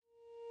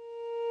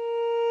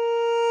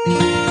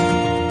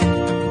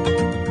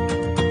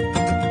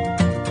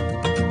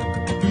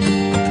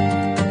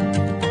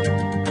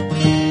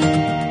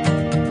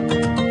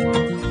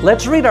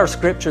Let's read our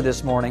scripture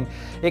this morning.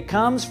 It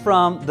comes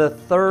from the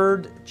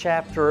 3rd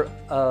chapter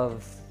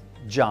of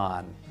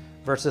John,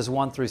 verses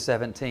 1 through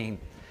 17.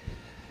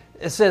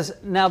 It says,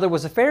 "Now there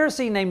was a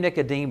Pharisee named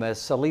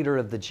Nicodemus, a leader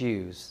of the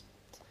Jews.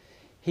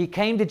 He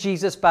came to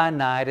Jesus by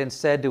night and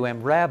said to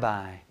him,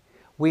 'Rabbi,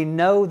 we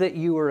know that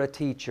you are a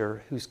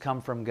teacher who's come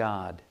from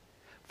God,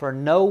 for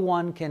no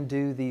one can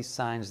do these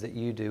signs that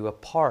you do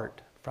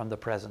apart from the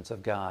presence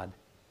of God.'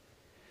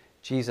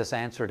 Jesus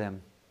answered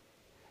him,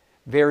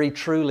 'Very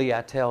truly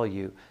I tell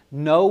you,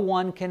 no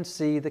one can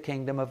see the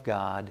kingdom of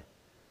God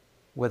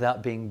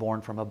without being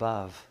born from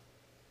above.'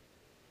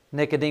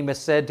 Nicodemus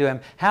said to him,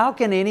 'How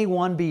can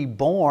anyone be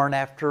born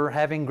after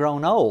having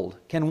grown old?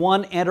 Can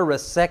one enter a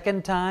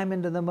second time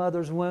into the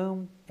mother's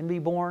womb and be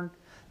born?'"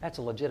 That's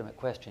a legitimate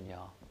question,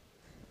 y'all.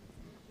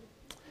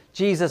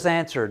 Jesus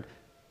answered,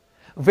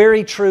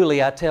 "Very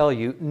truly I tell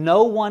you,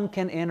 no one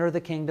can enter the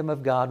kingdom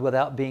of God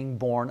without being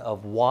born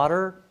of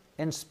water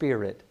and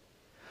spirit.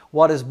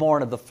 What is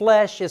born of the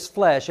flesh is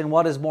flesh, and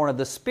what is born of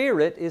the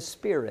Spirit is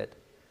spirit.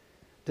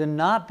 Do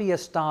not be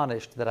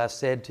astonished that I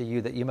said to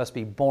you that you must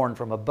be born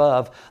from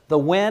above. The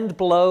wind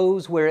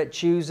blows where it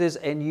chooses,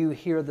 and you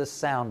hear the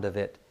sound of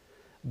it,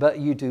 but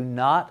you do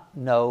not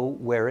know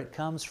where it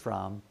comes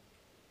from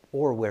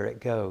or where it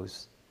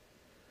goes.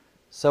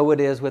 So it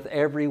is with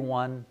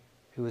everyone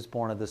who is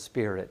born of the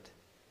Spirit."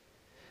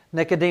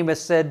 Nicodemus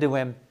said to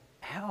him,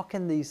 "How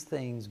can these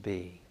things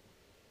be?"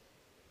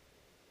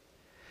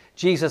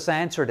 Jesus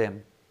answered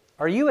him,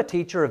 "Are you a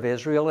teacher of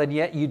Israel, and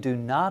yet you do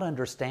not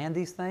understand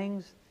these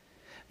things?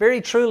 Very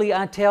truly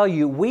I tell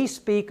you, we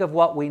speak of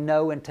what we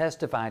know and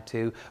testify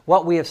to,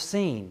 what we have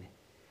seen,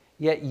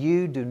 yet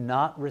you do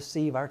not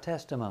receive our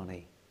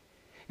testimony.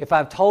 If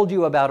I've told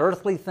you about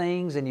earthly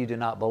things and you do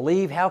not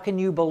believe, how can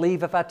you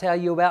believe if I tell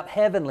you about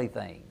heavenly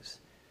things?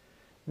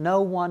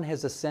 No one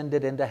has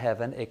ascended into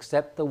heaven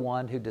except the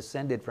one who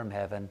descended from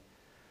heaven,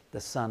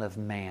 the Son of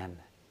Man.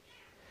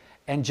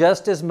 And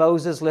just as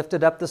Moses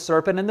lifted up the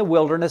serpent in the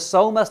wilderness,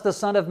 so must the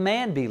Son of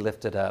Man be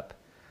lifted up,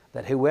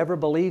 that whoever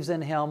believes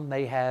in him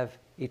may have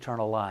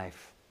eternal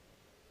life.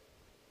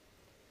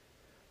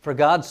 For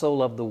God so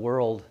loved the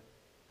world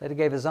that he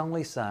gave his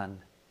only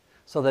Son,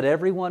 so that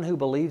everyone who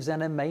believes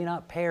in him may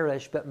not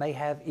perish, but may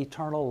have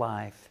eternal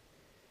life.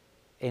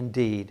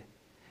 Indeed,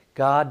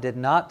 God did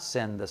not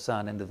send the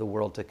Son into the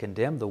world to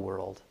condemn the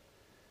world,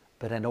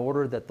 but in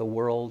order that the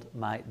world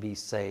might be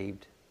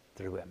saved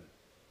through him."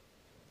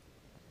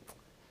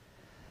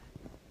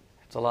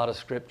 It's a lot of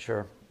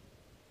scripture.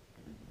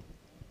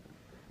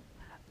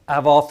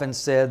 I've often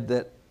said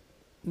that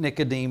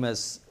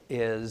Nicodemus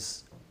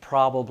is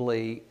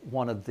probably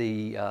one of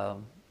the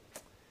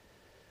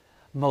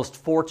most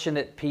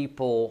fortunate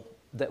people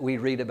that we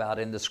read about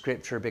in the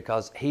scripture,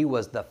 because he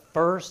was the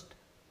first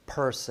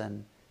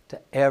person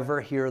to ever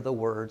hear the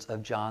words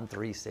of John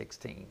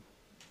 3:16.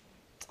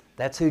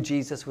 That's who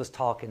Jesus was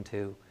talking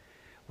to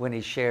when he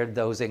shared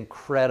those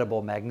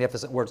incredible,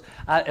 magnificent words.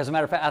 As a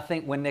matter of fact, I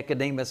think when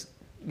Nicodemus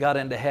got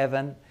into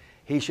heaven,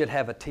 he should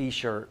have a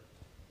t-shirt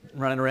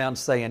running around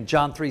saying,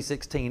 "John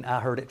 3:16, I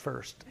heard it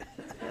first."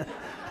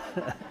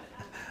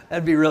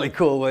 That'd be really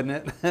cool,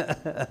 wouldn't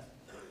it?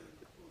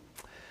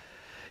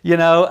 You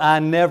know, I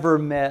never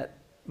met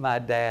my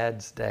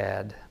dad's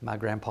dad, my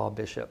Grandpa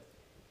Bishop.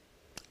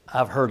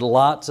 I've heard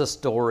lots of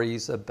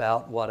stories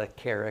about what a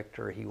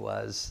character he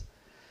was.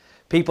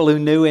 People who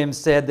knew him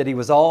said that he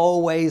was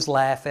always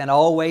laughing,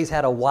 always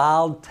had a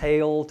wild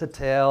tale to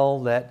tell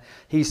that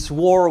he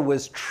swore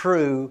was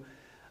true,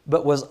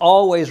 but was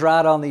always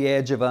right on the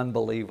edge of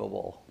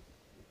unbelievable.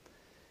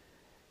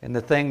 And the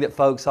thing that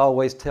folks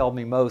always tell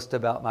me most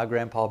about my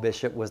Grandpa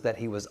Bishop was that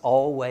he was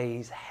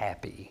always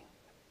happy.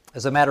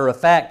 As a matter of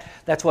fact,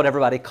 that's what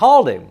everybody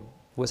called him,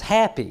 was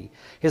Happy.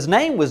 His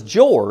name was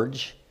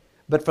George,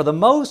 but for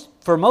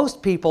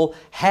most people,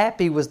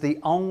 Happy was the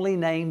only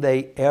name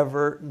they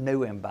ever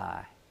knew him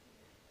by.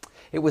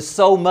 It was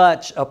so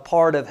much a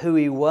part of who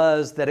he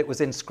was that it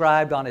was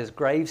inscribed on his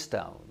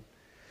gravestone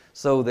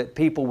so that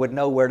people would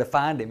know where to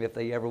find him if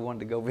they ever wanted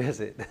to go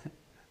visit.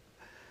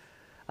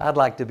 I'd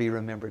like to be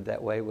remembered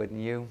that way,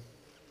 wouldn't you?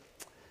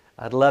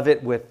 I'd love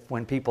it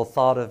when people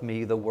thought of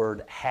me, the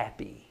word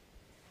happy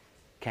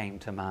came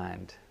to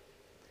mind.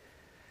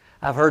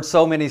 I've heard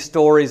so many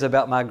stories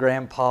about my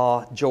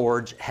grandpa,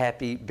 George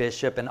Happy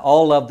Bishop, and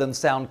all of them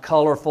sound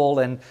colorful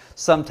and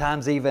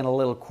sometimes even a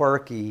little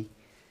quirky.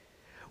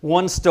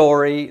 One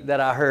story that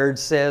I heard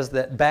says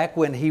that back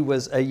when he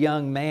was a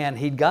young man,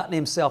 he'd gotten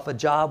himself a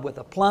job with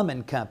a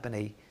plumbing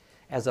company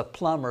as a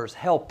plumber's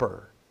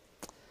helper.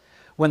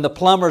 When the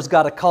plumbers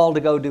got a call to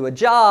go do a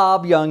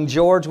job, young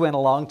George went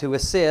along to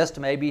assist,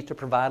 maybe to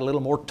provide a little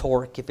more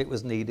torque if it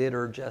was needed,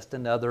 or just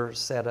another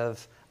set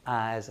of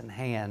eyes and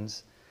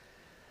hands.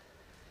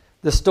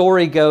 The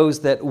story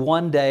goes that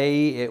one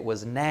day it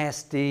was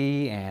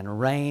nasty and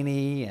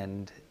rainy,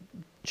 and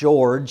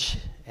George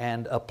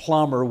and a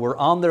plumber were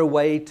on their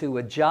way to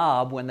a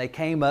job when they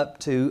came up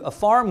to a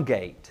farm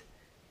gate.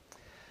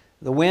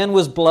 The wind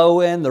was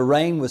blowing, the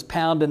rain was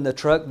pounding the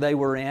truck they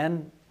were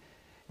in.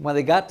 When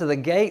they got to the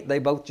gate, they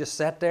both just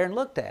sat there and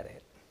looked at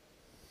it.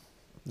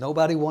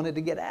 Nobody wanted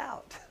to get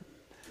out.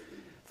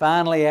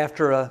 Finally,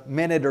 after a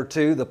minute or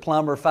two, the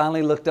plumber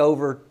finally looked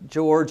over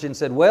George and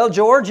said, "Well,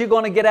 George, you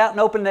going to get out and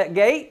open that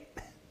gate?"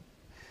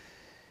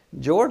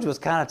 George was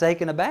kind of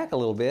taken aback a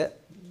little bit.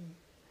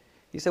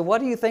 He said, "What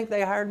do you think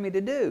they hired me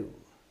to do?"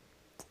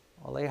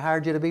 "Well, they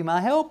hired you to be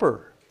my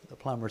helper," the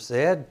plumber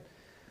said.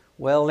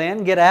 "Well,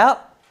 then, get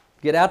out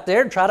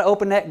there and try to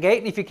open that gate,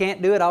 and if you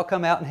can't do it, I'll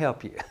come out and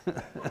help you."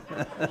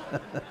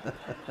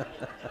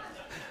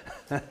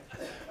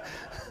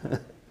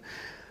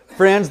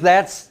 Friends,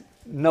 that's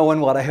knowing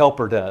what a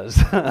helper does.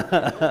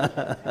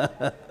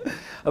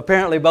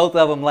 Apparently both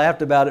of them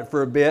laughed about it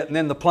for a bit, and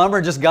then the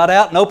plumber just got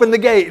out and opened the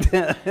gate.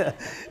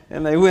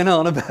 And they went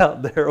on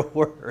about their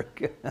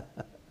work.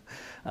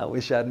 I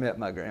wish I'd met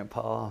my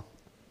grandpa.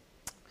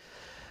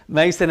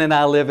 Mason and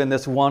I live in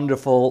this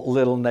wonderful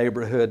little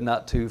neighborhood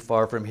not too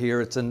far from here.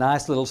 It's a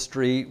nice little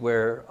street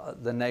where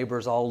the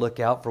neighbors all look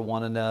out for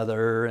one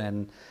another,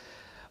 and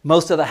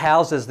most of the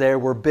houses there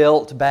were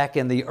built back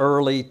in the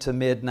early to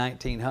mid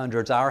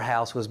 1900s. Our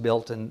house was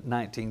built in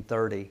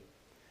 1930.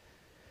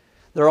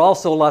 There are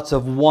also lots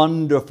of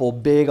wonderful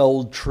big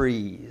old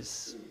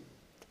trees.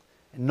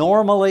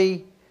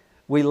 Normally,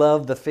 we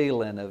love the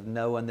feeling of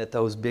knowing that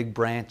those big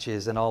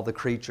branches and all the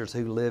creatures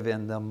who live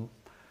in them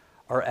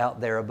are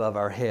out there above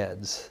our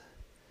heads.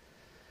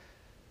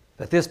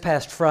 But this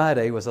past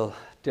Friday was a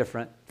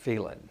different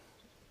feeling.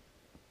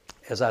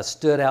 As I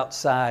stood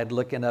outside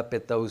looking up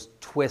at those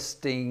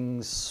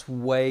twisting,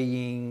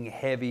 swaying,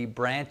 heavy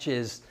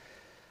branches,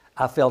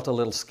 I felt a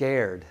little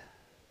scared.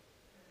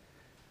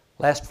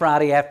 Last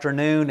Friday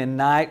afternoon and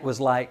night was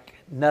like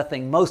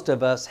nothing most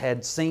of us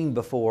had seen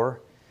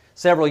before.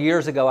 Several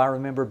years ago, I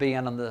remember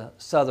being on the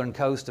southern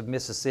coast of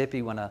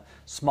Mississippi when a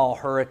small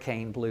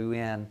hurricane blew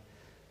in.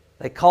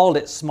 They called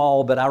it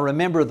small, but I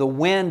remember the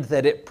wind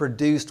that it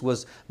produced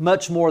was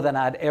much more than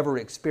I'd ever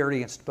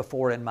experienced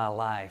before in my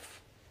life.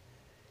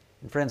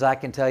 And friends, I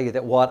can tell you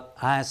that what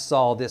I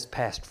saw this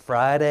past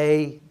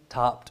Friday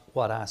topped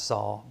what I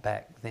saw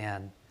back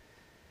then.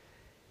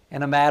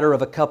 In a matter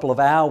of a couple of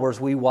hours,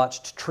 we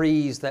watched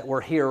trees that were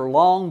here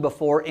long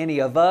before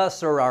any of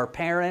us or our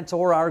parents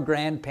or our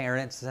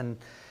grandparents, and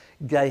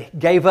they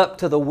gave up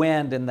to the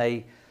wind and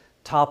they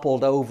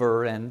toppled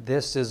over. And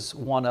this is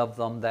one of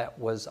them that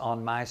was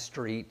on my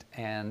street,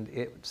 and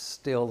it's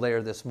still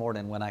there this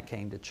morning when I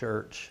came to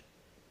church.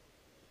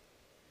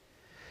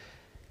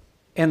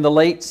 In the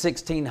late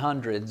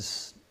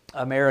 1600s,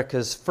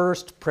 America's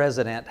first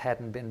president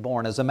hadn't been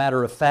born. As a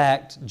matter of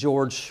fact,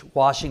 George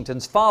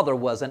Washington's father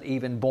wasn't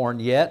even born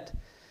yet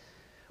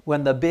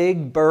when the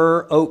big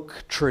bur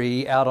oak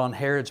tree out on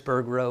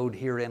Harrodsburg Road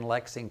here in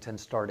Lexington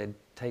started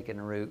taking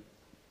root.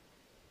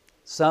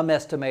 Some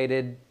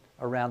estimated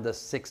around the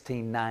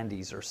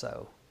 1690s or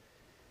so.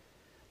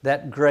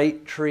 That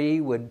great tree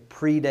would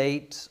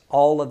predate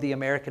all of the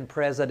American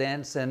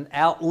presidents and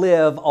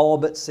outlive all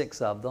but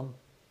 6 of them.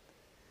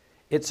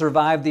 It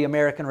survived the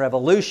American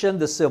Revolution,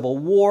 the Civil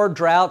War,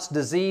 droughts,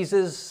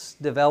 diseases,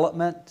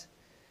 development,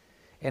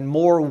 and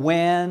more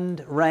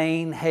wind,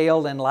 rain,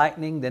 hail, and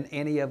lightning than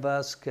any of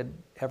us could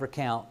ever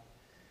count.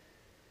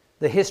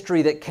 The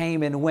history that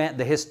came and went,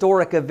 the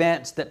historic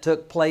events that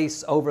took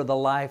place over the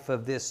life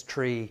of this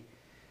tree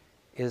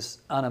is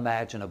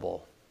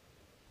unimaginable.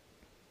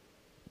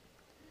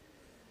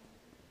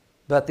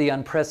 But the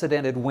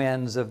unprecedented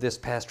winds of this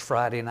past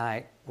Friday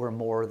night were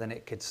more than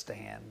it could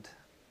stand.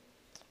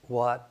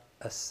 What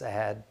a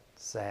sad,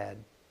 sad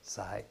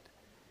sight.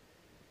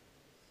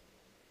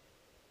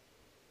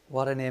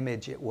 What an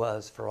image it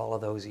was for all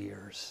of those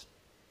years.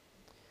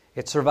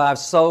 It survived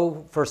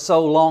for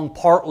so long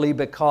partly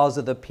because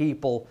of the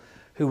people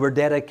who were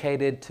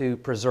dedicated to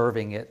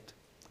preserving it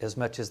as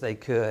much as they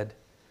could.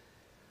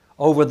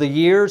 Over the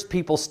years,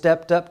 people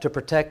stepped up to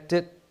protect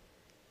it,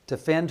 to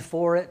fend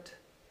for it,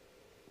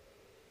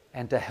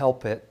 and to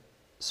help it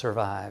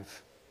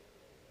survive.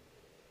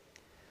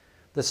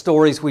 The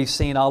stories we've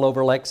seen all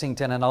over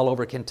Lexington and all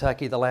over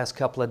Kentucky the last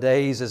couple of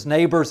days as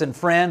neighbors and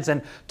friends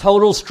and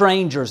total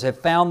strangers have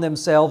found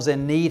themselves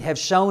in need have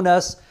shown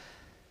us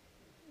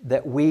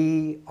that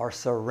we are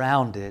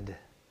surrounded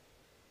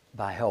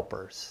by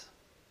helpers.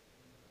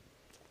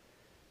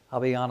 I'll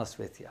be honest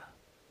with you.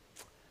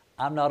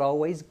 I'm not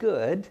always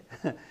good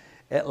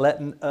at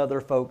letting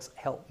other folks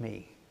help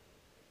me.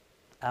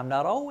 I'm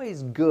not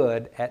always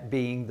good at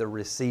being the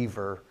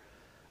receiver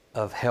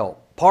of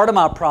help. Part of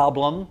my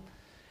problem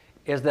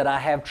is that I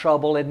have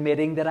trouble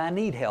admitting that I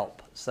need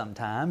help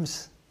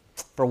sometimes.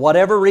 For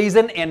whatever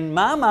reason, in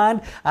my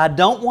mind, I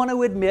don't want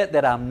to admit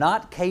that I'm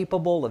not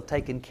capable of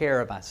taking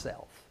care of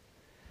myself.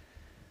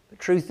 The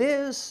truth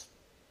is,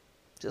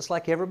 just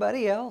like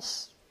everybody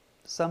else,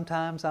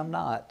 sometimes I'm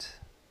not.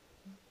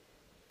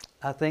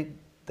 I think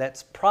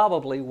that's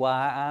probably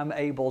why I'm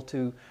able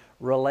to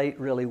relate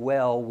really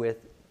well with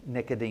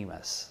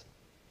Nicodemus.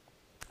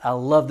 I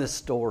love this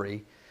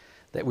story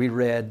that we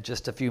read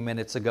just a few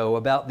minutes ago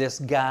about this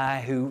guy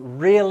who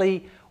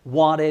really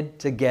wanted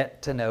to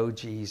get to know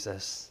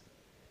Jesus.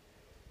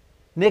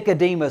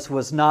 Nicodemus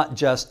was not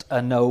just a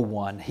no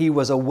one. He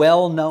was a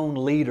well-known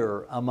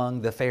leader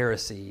among the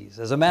Pharisees.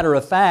 As a matter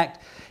of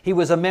fact, he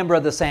was a member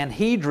of the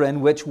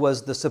Sanhedrin, which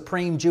was the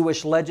supreme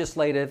Jewish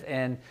legislative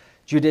and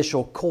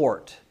judicial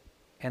court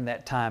in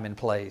that time and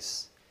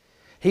place.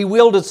 He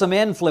wielded some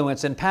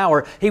influence and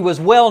power. He was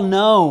well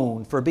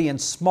known for being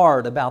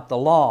smart about the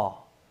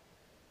law.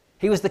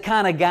 He was the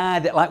kind of guy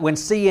that, like when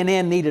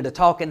CNN needed a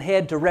talking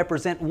head to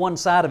represent one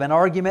side of an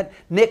argument,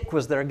 Nick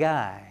was their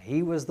guy.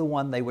 He was the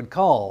one they would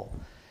call.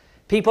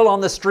 People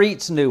on the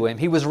streets knew him.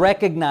 He was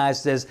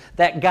recognized as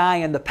that guy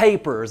in the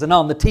papers and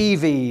on the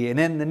TV and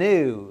in the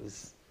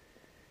news.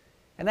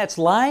 And that's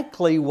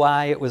likely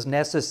why it was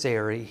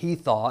necessary, he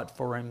thought,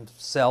 for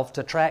himself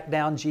to track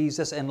down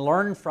Jesus and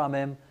learn from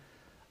him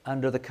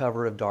under the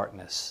cover of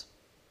darkness.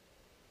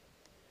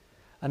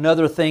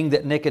 Another thing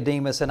that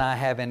Nicodemus and I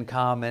have in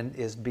common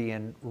is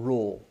being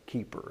rule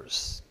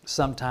keepers.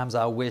 Sometimes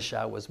I wish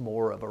I was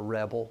more of a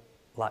rebel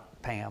like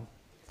Pam.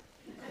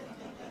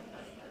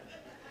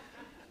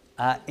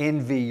 I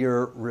envy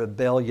your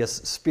rebellious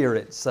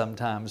spirit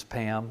sometimes,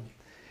 Pam,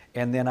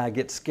 and then I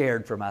get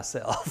scared for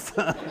myself.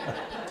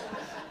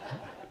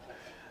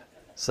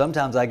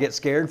 Sometimes I get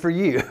scared for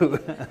you.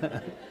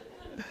 Of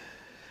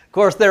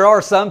course, there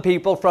are some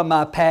people from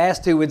my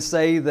past who would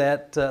say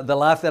that the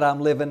life that I'm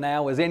living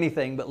now is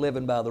anything but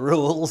living by the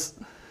rules.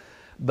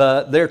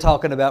 But they're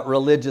talking about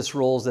religious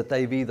rules that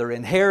they've either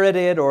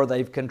inherited or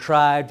they've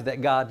contrived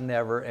that God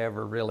never,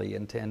 ever really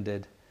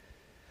intended.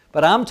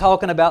 But I'm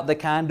talking about the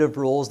kind of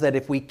rules that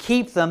if we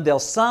keep them, they'll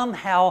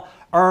somehow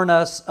earn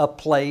us a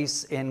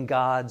place in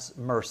God's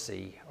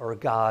mercy or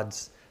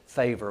God's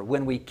favor.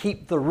 When we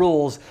keep the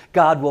rules,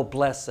 God will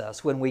bless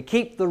us. When we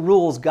keep the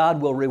rules,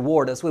 God will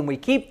reward us. When we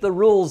keep the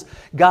rules,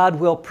 God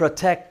will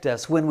protect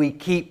us. When we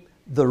keep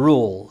the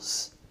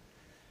rules.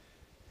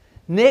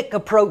 Nick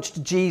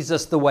approached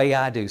Jesus the way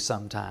I do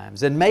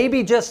sometimes, and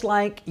maybe just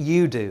like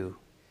you do.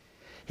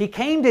 He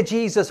came to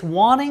Jesus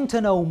wanting to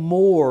know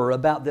more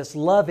about this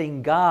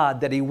loving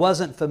God that he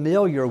wasn't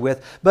familiar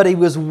with, but he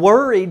was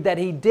worried that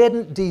he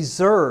didn't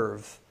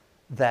deserve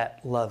that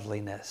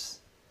loveliness.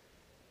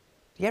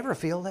 Do you ever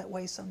feel that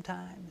way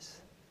sometimes?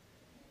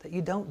 That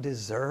you don't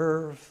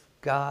deserve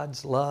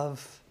God's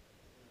love?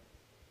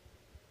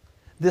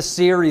 This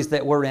series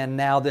that we're in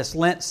now, this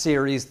Lent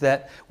series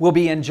that we'll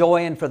be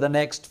enjoying for the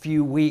next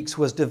few weeks,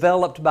 was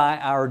developed by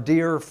our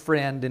dear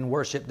friend and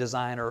worship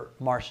designer,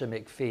 Marcia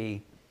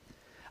McPhee.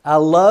 I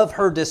love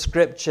her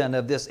description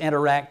of this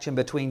interaction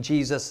between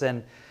Jesus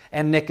and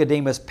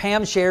Nicodemus.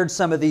 Pam shared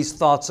some of these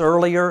thoughts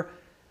earlier,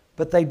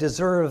 but they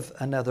deserve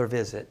another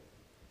visit.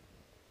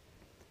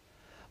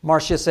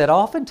 Marcia said,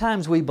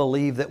 oftentimes we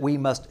believe that we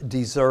must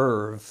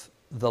deserve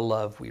the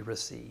love we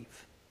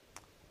receive.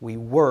 We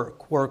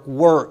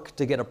work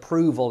to get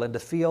approval and to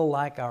feel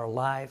like our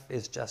life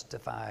is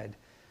justified.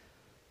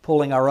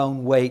 Pulling our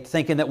own weight,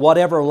 thinking that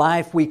whatever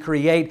life we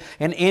create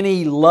and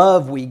any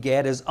love we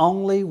get is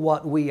only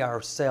what we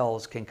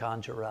ourselves can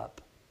conjure up.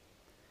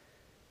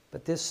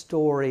 But this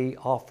story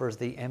offers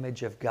the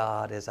image of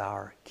God as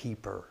our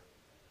keeper,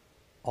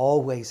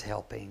 always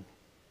helping,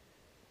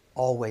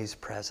 always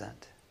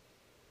present.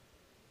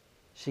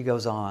 She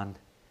goes on,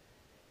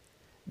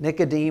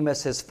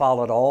 Nicodemus has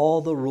followed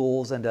all the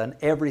rules and done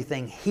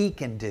everything he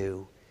can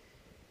do,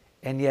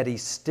 and yet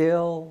he's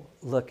still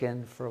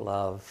looking for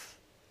love,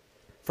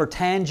 for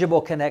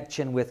tangible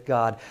connection with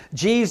God.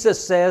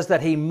 Jesus says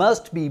that he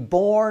must be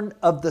born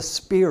of the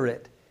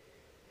Spirit.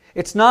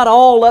 It's not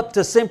all up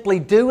to simply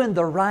doing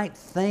the right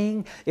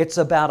thing. It's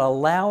about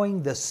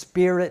allowing the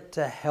Spirit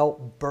to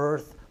help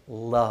birth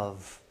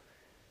love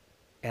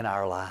in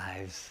our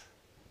lives.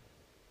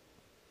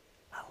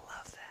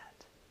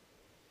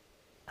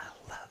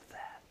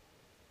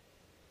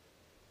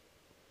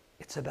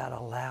 It's about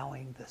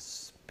allowing the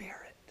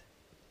Spirit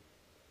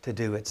to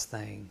do its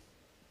thing.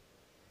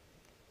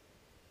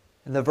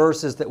 In the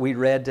verses that we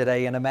read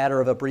today, in a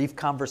matter of a brief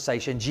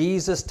conversation,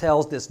 Jesus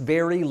tells this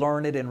very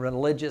learned and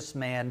religious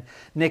man,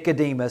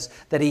 Nicodemus,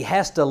 that he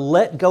has to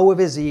let go of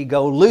his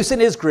ego, loosen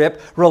his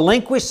grip,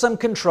 relinquish some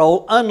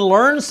control,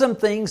 unlearn some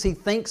things he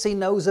thinks he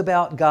knows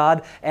about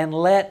God, and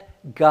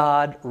let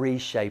God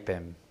reshape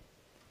him.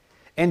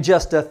 In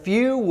just a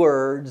few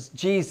words,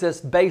 Jesus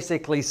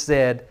basically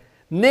said,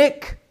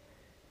 Nick,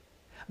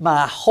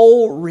 my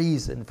whole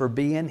reason for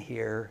being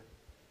here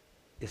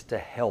is to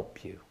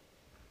help you.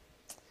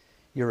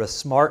 You're a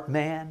smart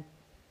man,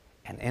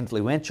 an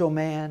influential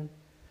man,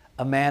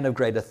 a man of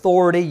great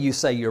authority. You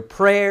say your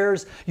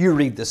prayers, you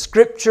read the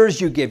Scriptures,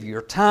 you give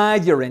your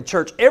tithe, you're in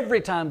church every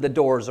time the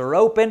doors are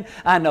open.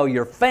 I know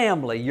your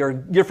family,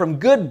 you're from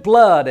good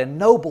blood and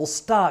noble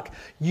stock.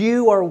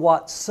 You are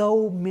what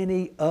so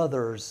many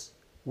others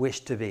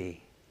wish to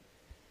be.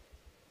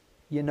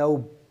 You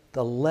know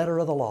the letter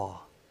of the law,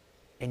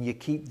 and you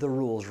keep the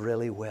rules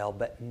really well.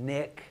 But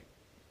Nick,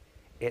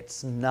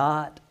 it's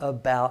not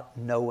about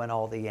knowing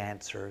all the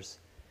answers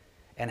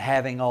and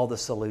having all the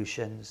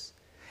solutions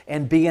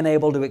and being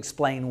able to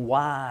explain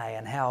why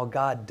and how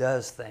God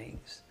does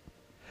things.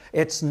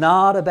 It's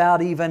not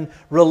about even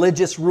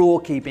religious rule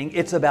keeping.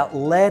 It's about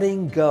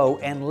letting go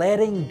and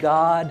letting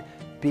God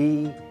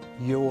be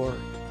your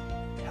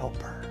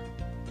helper.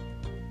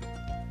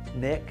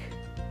 Nick,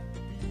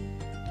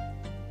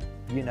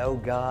 you know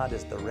God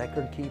is the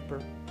record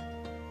keeper,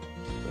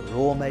 the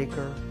rule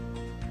maker,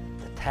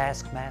 the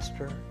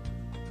taskmaster,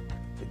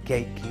 the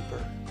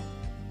gatekeeper.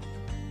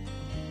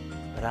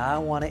 But I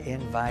want to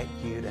invite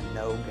you to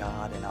know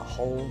God in a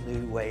whole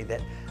new way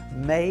that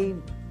may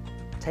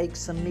take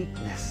some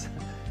meekness.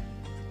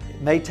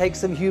 It may take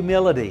some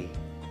humility.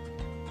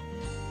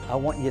 I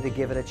want you to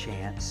give it a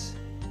chance,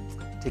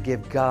 to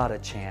give God a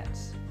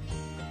chance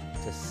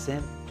to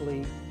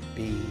simply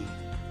be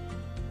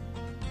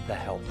the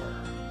helper.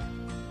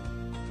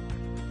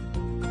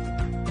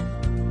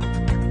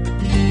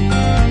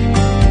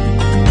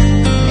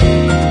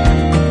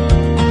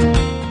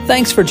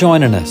 Thanks for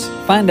joining us.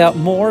 Find out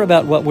more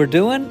about what we're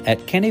doing at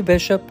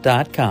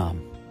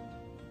kennybishop.com.